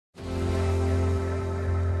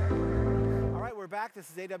back. This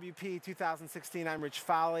is AWP 2016. I'm Rich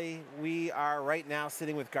Fahle. We are right now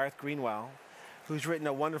sitting with Garth Greenwell, who's written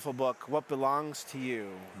a wonderful book, What Belongs to You.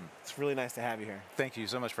 It's really nice to have you here. Thank you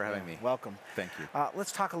so much for having me. Welcome. Thank you.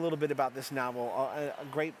 Let's talk a little bit about this novel. A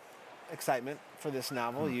great excitement for this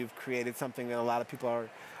novel. You've created something that a lot of people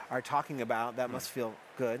are talking about. That must feel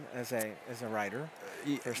good as a writer,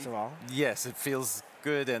 first of all. Yes, it feels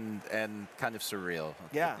good and kind of surreal.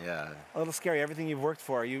 Yeah. A little scary, everything you've worked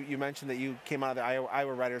for. You mentioned that you came out of the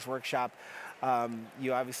Iowa Writers Workshop.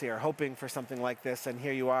 You obviously are hoping for something like this, and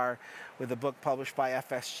here you are with a book published by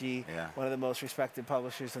FSG, one of the most respected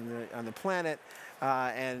publishers on the planet,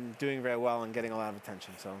 and doing very well and getting a lot of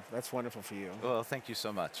attention. So that's wonderful for you. Well, thank you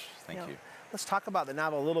so much. Thank you. Let's talk about the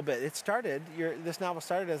novel a little bit. This novel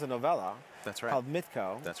started as a novella. That's right. Called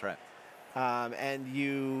Mitko. That's right. And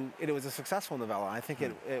it was a successful novella. I think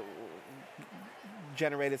it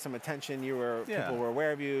generated some attention. People were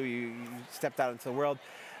aware of you. You stepped out into the world,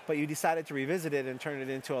 but you decided to revisit it and turn it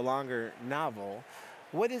into a longer novel.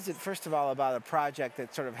 What is it, first of all, about a project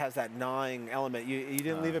that sort of has that gnawing element? You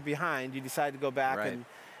didn't leave it behind. You decided to go back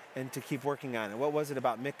and to keep working on it. What was it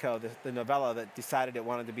about Mitko, the novella, that decided it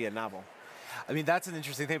wanted to be a novel? I mean, that's an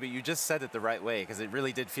interesting thing, but you just said it the right way, because it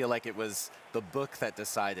really did feel like it was the book that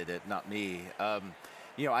decided it, not me.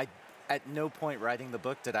 At no point writing the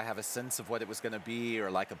book did I have a sense of what it was going to be,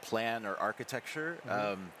 or like a plan or architecture.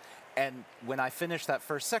 And when I finished that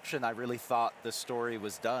first section, I really thought the story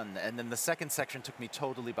was done. And then the second section took me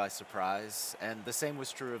totally by surprise. And the same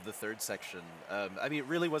was true of the third section. I mean, it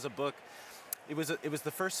really was a book. It was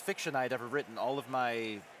the first fiction I had ever written. All of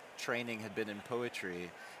my training had been in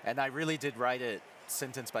poetry. And I really did write it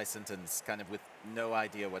sentence by sentence, kind of with no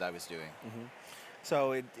idea what I was doing.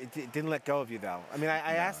 So it didn't let go of you, though. I mean,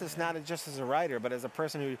 I ask this not just as a writer, but as a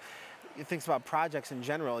person who thinks about projects in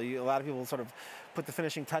general. A lot of people sort of put the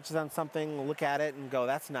finishing touches on something, look at it, and go,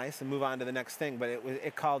 "That's nice," and move on to the next thing. But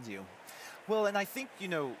it called you. Well, and I think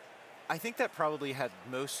I think that probably had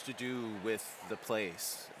most to do with the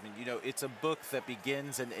place. I mean, it's a book that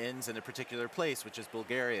begins and ends in a particular place, which is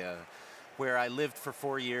Bulgaria, where I lived for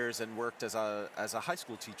 4 years and worked as a high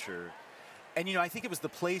school teacher. And I think it was the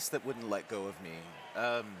place that wouldn't let go of me.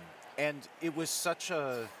 And it was such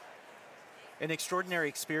an extraordinary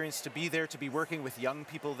experience to be there, to be working with young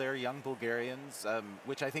people there, young Bulgarians,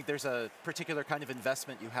 which I think there's a particular kind of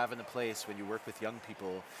investment you have in a place when you work with young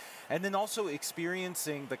people. And then also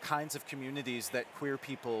experiencing the kinds of communities that queer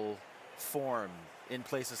people form in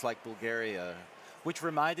places like Bulgaria, which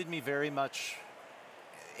reminded me very much,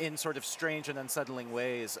 in sort of strange and unsettling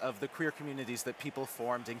ways, of the queer communities that people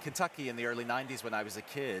formed in Kentucky in the early 90s when I was a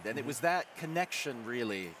kid. And it was that connection,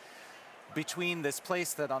 really, between this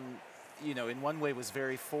place that in one way was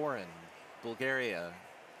very foreign, Bulgaria,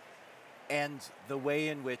 and the way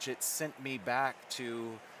in which it sent me back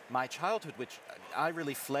to my childhood, which I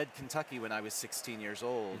really fled Kentucky when I was 16 years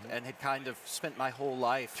old and had kind of spent my whole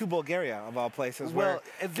life... To Bulgaria, of all places, where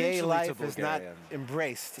gay life is not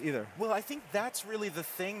embraced either. Well, I think that's really the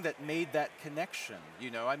thing that made that connection.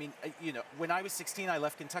 I mean, when I was 16, I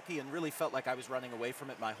left Kentucky and really felt like I was running away from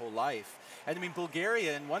it my whole life. And I mean,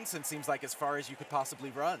 Bulgaria, in one sense, seems like as far as you could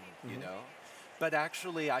possibly run, But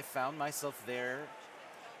actually, I found myself there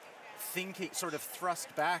thinking, sort of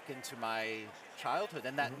thrust back into my childhood.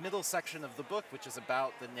 And that middle section of the book, which is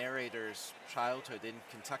about the narrator's childhood in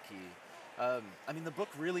Kentucky, I mean, the book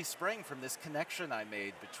really sprang from this connection I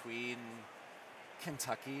made between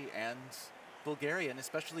Kentucky and Bulgaria, and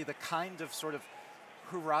especially the kind of sort of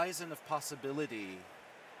horizon of possibility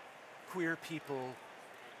queer people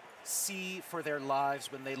see for their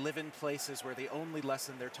lives when they live in places where the only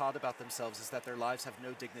lesson they're taught about themselves is that their lives have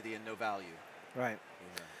no dignity and no value. Right.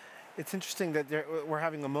 It's interesting that we're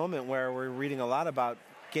having a moment where we're reading a lot about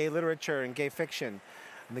gay literature and gay fiction,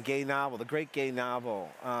 and the gay novel, the great gay novel,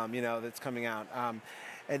 that's coming out.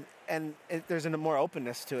 And there's a more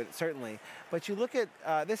openness to it, certainly. But you look at,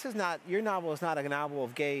 your novel is not a novel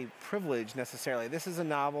of gay privilege necessarily. This is a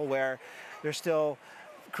novel where there's still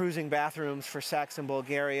cruising bathrooms for sex in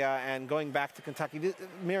Bulgaria and going back to Kentucky,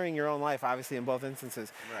 mirroring your own life, obviously, in both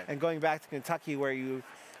instances. Right. And going back to Kentucky where you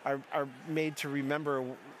are made to remember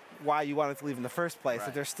why you wanted to leave in the first place,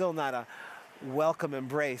 that there's still not a welcome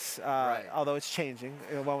embrace, although it's changing,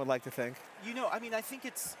 one would like to think. I mean, I think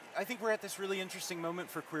we're at this really interesting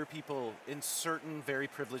moment for queer people in certain very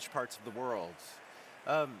privileged parts of the world,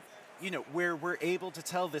 where we're able to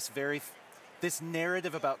tell this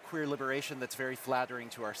narrative about queer liberation that's very flattering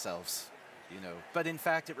to ourselves, But in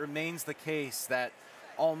fact, it remains the case that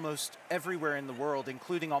almost everywhere in the world,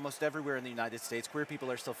 including almost everywhere in the United States, queer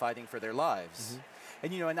people are still fighting for their lives.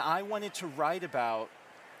 And, and I wanted to write about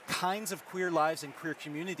kinds of queer lives and queer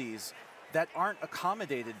communities that aren't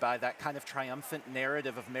accommodated by that kind of triumphant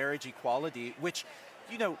narrative of marriage equality, which,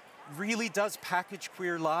 you know, really does package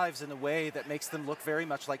queer lives in a way that makes them look very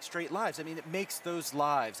much like straight lives. I mean, it makes those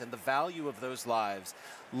lives and the value of those lives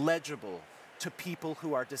legible to people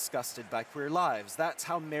who are disgusted by queer lives. That's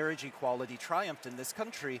how marriage equality triumphed in this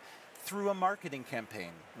country, through a marketing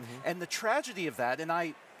campaign. And the tragedy of that, and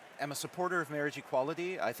I am a supporter of marriage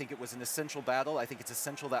equality, I think it was an essential battle, I think it's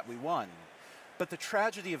essential that we won. But the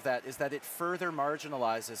tragedy of that is that it further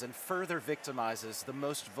marginalizes and further victimizes the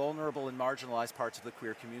most vulnerable and marginalized parts of the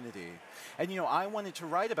queer community. And you know, I wanted to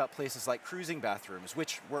write about places like cruising bathrooms,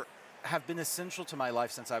 which have been essential to my life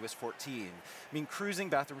since I was 14. I mean, cruising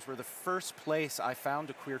bathrooms were the first place I found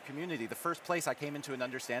a queer community, the first place I came into an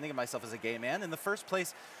understanding of myself as a gay man, and the first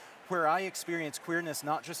place where I experienced queerness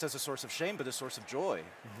not just as a source of shame, but a source of joy.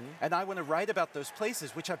 And I want to write about those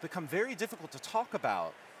places, which have become very difficult to talk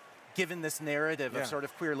about, given this narrative of sort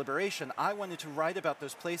of queer liberation. I wanted to write about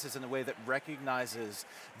those places in a way that recognizes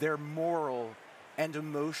their moral and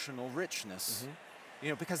emotional richness. You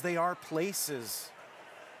know, because they are places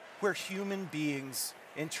where human beings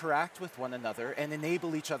interact with one another and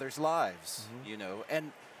enable each other's lives, you know,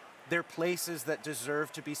 and they're places that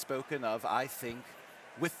deserve to be spoken of, I think,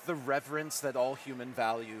 with the reverence that all human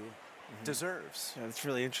value deserves. Yeah, that's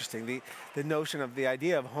really interesting. The notion of the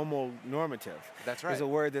idea of homonormative. That's right. Is a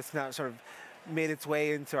word that's now sort of made its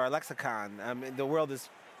way into our lexicon. The world is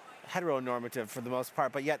heteronormative for the most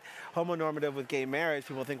part, but yet homonormative with gay marriage,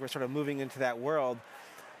 people think we're sort of moving into that world.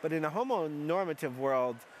 But in a homonormative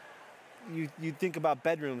world, you think about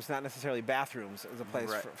bedrooms, not necessarily bathrooms, as a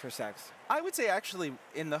place for sex. I would say, actually,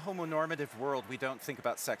 in the homonormative world, we don't think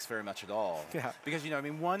about sex very much at all. Yeah. Because, you know, I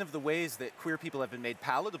mean, one of the ways that queer people have been made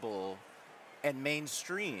palatable and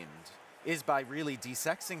mainstreamed is by really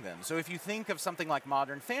desexing them. So if you think of something like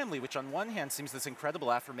Modern Family, which on one hand seems this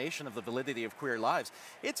incredible affirmation of the validity of queer lives,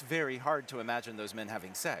 it's very hard to imagine those men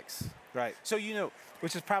having sex. Right. So, you know...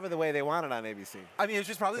 Which is probably the way they want it on ABC. I mean, it's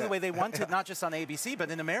just probably the way they want it, not just on ABC, but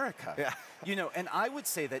in America. You know, and I would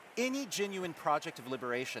say that any genuine project of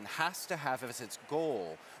liberation has to have as its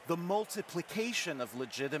goal the multiplication of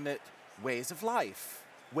legitimate ways of life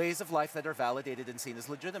that are validated and seen as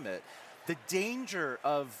legitimate. The danger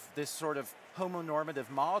of this sort of homonormative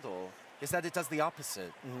model is that it does the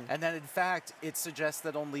opposite, and that in fact it suggests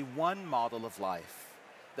that only one model of life,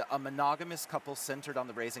 a monogamous couple centered on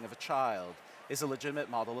the raising of a child, is a legitimate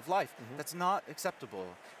model of life. That's not acceptable.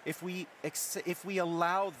 If we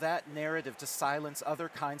allow that narrative to silence other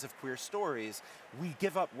kinds of queer stories, we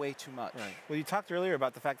give up way too much. Right. Well, you talked earlier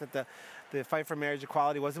about the fact that the fight for marriage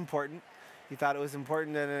equality was important. You thought it was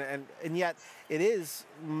important, and yet it is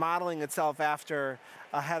modeling itself after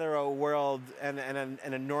a hetero world and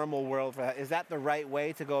a normal world. Is that the right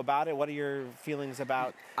way to go about it? What are your feelings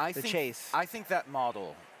about the chase? I think that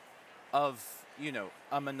model of, you know,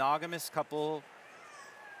 a monogamous couple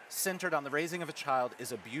centered on the raising of a child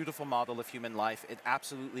is a beautiful model of human life. It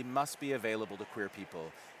absolutely must be available to queer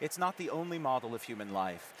people. It's not the only model of human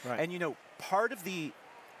life. Right. And, you know, part of the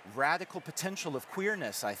radical potential of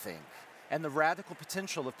queerness, I think, and the radical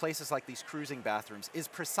potential of places like these cruising bathrooms is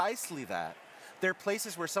precisely that. They're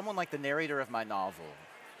places where someone like the narrator of my novel,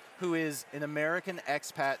 who is an American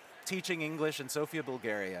expat teaching English in Sofia,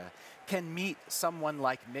 Bulgaria, can meet someone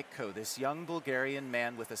like Mitko, this young Bulgarian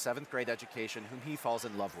man with a 7th grade education whom he falls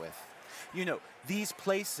in love with. You know,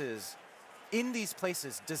 in these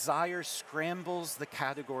places, desire scrambles the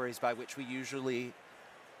categories by which we usually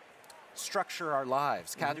structure our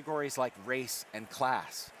lives, categories like race and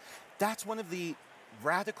class. That's one of the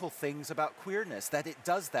radical things about queerness, that it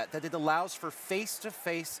does that it allows for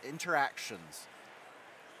face-to-face interactions.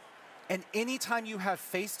 And anytime you have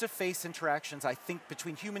face-to-face interactions, I think,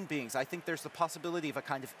 between human beings, I think there's the possibility of a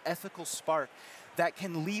kind of ethical spark that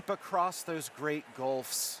can leap across those great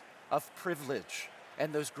gulfs of privilege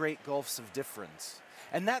and those great gulfs of difference.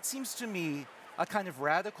 And that seems to me a kind of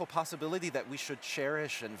radical possibility that we should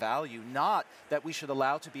cherish and value, not that we should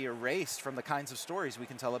allow to be erased from the kinds of stories we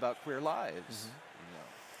can tell about queer lives.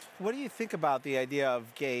 What do you think about the idea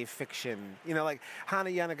of gay fiction? You know, like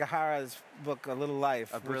Hana Yanagihara's book, A Little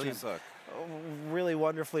Life. A brilliant book. Really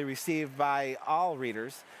wonderfully received by all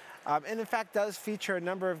readers. And in fact does feature a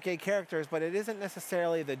number of gay characters, but it isn't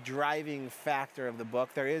necessarily the driving factor of the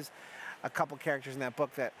book. There is a couple characters in that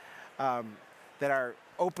book that are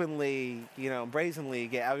openly, you know, brazenly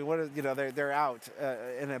gay. I mean, they're out.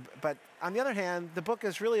 But on the other hand, the book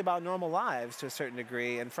is really about normal lives to a certain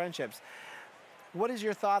degree and friendships. What is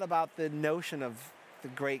your thought about the notion of the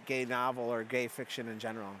great gay novel or gay fiction in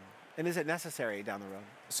general? And is it necessary down the road?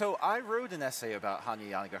 So I wrote an essay about Hanya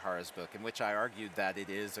Yanagihara's book in which I argued that it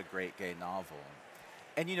is a great gay novel.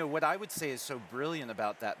 And you know, what I would say is so brilliant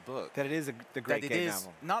about that book... That it is the great gay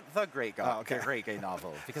novel. Not the great, great gay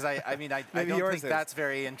novel. Because I don't think that's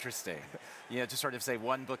very interesting. You know, to sort of say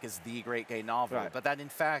one book is the great gay novel. Right. But that in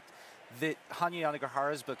fact, that Hanya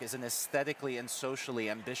Yanagihara's book is an aesthetically and socially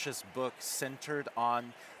ambitious book centered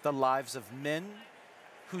on the lives of men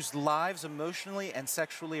whose lives emotionally and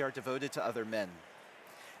sexually are devoted to other men.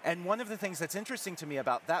 And one of the things that's interesting to me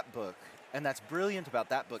about that book, and that's brilliant about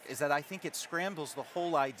that book, is that I think it scrambles the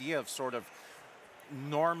whole idea of sort of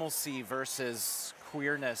normalcy versus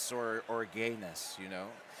queerness or gayness, you know?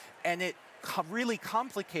 And it really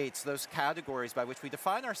complicates those categories by which we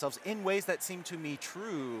define ourselves in ways that seem to me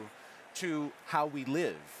true to how we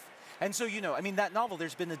live. And so, you know, I mean, that novel,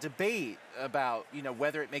 there's been a debate about, you know,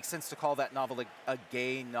 whether it makes sense to call that novel a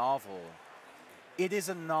gay novel. It is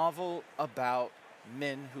a novel about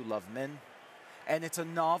men who love men. And it's a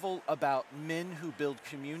novel about men who build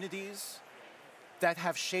communities that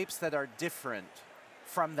have shapes that are different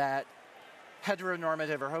from that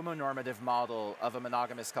heteronormative or homonormative model of a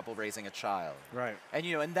monogamous couple raising a child. Right. And,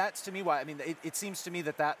 you know, and that's to me why, I mean, it seems to me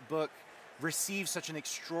that that book received such an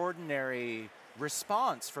extraordinary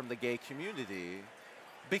response from the gay community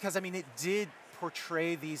because, I mean, it did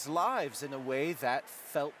portray these lives in a way that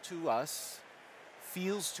felt to us,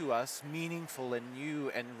 feels to us meaningful and new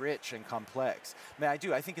and rich and complex. I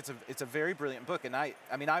mean, I think it's a very brilliant book, and I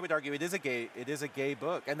mean, I would argue it is a gay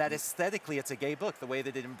book, and that aesthetically it's a gay book, the way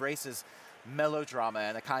that it embraces melodrama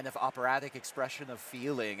and a kind of operatic expression of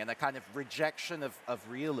feeling and a kind of rejection of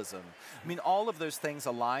realism. I mean, all of those things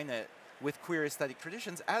align it with queer aesthetic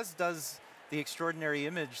traditions, as does the extraordinary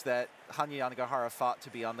image that Hanya Yanagihara fought to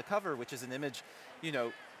be on the cover, which is an image, you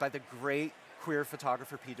know, by the great queer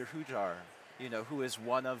photographer Peter Hujar, you know, who is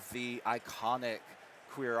one of the iconic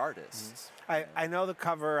queer artists. I know the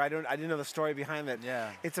cover. I didn't know the story behind it.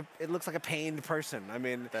 Yeah. It looks like a pained person. I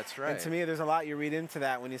mean, that's right. And to me, there's a lot you read into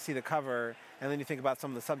that when you see the cover, and then you think about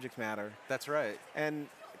some of the subject matter. That's right. And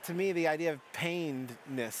to me, the idea of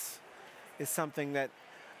painedness is something that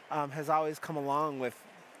has always come along with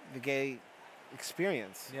the gay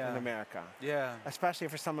experience in America. Yeah. Especially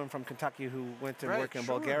for someone from Kentucky who went to work in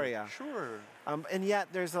Bulgaria. Sure. And yet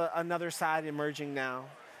there's another side emerging now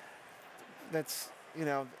that's, you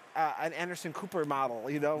know, an Anderson Cooper model,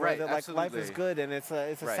 you know, where like life is good and it's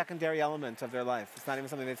a secondary element of their life. It's not even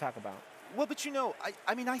something they talk about. Well, but you know,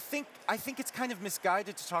 I mean, I think it's kind of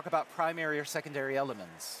misguided to talk about primary or secondary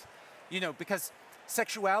elements, you know, because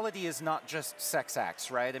sexuality is not just sex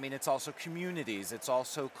acts, right? I mean, it's also communities, it's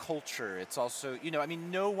also culture, it's also, you know, I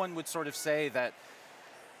mean, no one would sort of say that,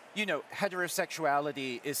 you know,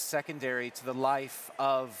 heterosexuality is secondary to the life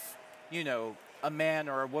of, you know, a man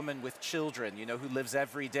or a woman with children, you know, who lives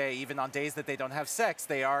every day, even on days that they don't have sex,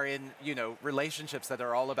 they are in, you know, relationships that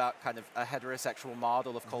are all about kind of a heterosexual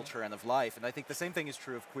model of culture and of life. And I think the same thing is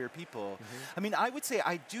true of queer people. I mean, I would say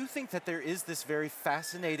I do think that there is this very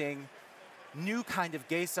fascinating new kind of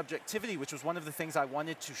gay subjectivity, which was one of the things I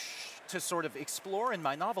wanted to sort of explore in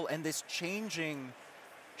my novel, and this changing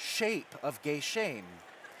shape of gay shame.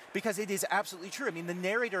 Because it is absolutely true. I mean, the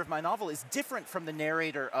narrator of my novel is different from the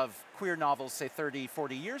narrator of queer novels, say 30,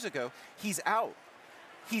 40 years ago. He's out.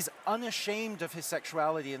 He's unashamed of his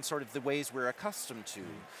sexuality in sort of the ways we're accustomed to.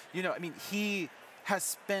 You know, I mean, he has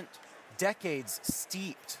spent decades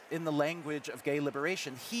steeped in the language of gay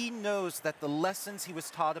liberation. He knows that the lessons he was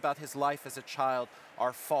taught about his life as a child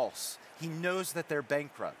are false. He knows that they're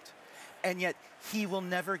bankrupt. And yet, he will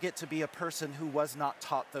never get to be a person who was not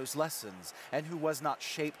taught those lessons and who was not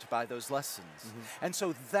shaped by those lessons. And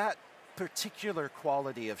so that particular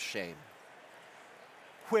quality of shame,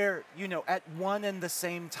 where, you know, at one and the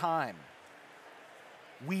same time,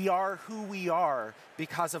 we are who we are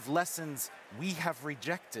because of lessons we have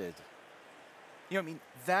rejected. You know, I mean,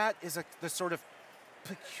 that is the sort of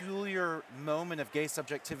peculiar moment of gay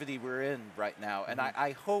subjectivity we're in right now. And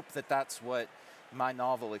I hope that that's what my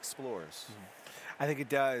novel explores. I think it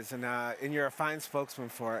does, and you're a fine spokesman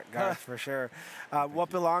for it, Garth, for sure. What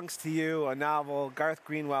Belongs to You, a novel, Garth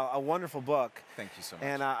Greenwell, a wonderful book. Thank you so much.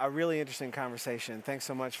 And a really interesting conversation. Thanks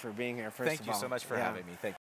so much for being here, first of all. Thank you so much for having me. Thank you.